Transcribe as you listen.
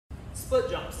split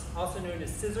jumps, also known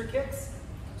as scissor kicks.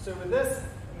 So with this,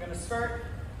 I'm going to start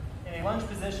in a lunge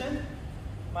position.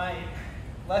 My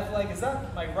left leg is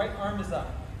up, my right arm is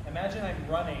up. Imagine I'm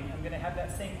running. I'm going to have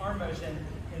that same arm motion,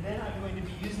 and then I'm going to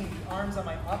be using the arms on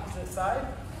my opposite side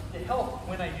to help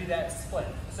when I do that split.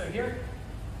 So here,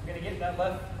 I'm going to get that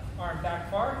left arm back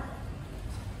far.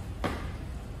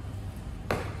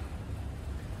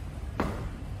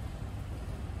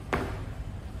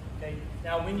 Okay,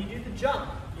 now when you do the jump,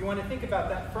 you want to think about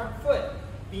that front foot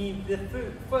being the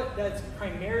foot that's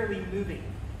primarily moving.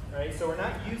 Right? So we're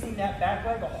not using that back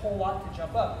leg a whole lot to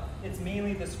jump up. It's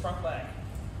mainly this front leg.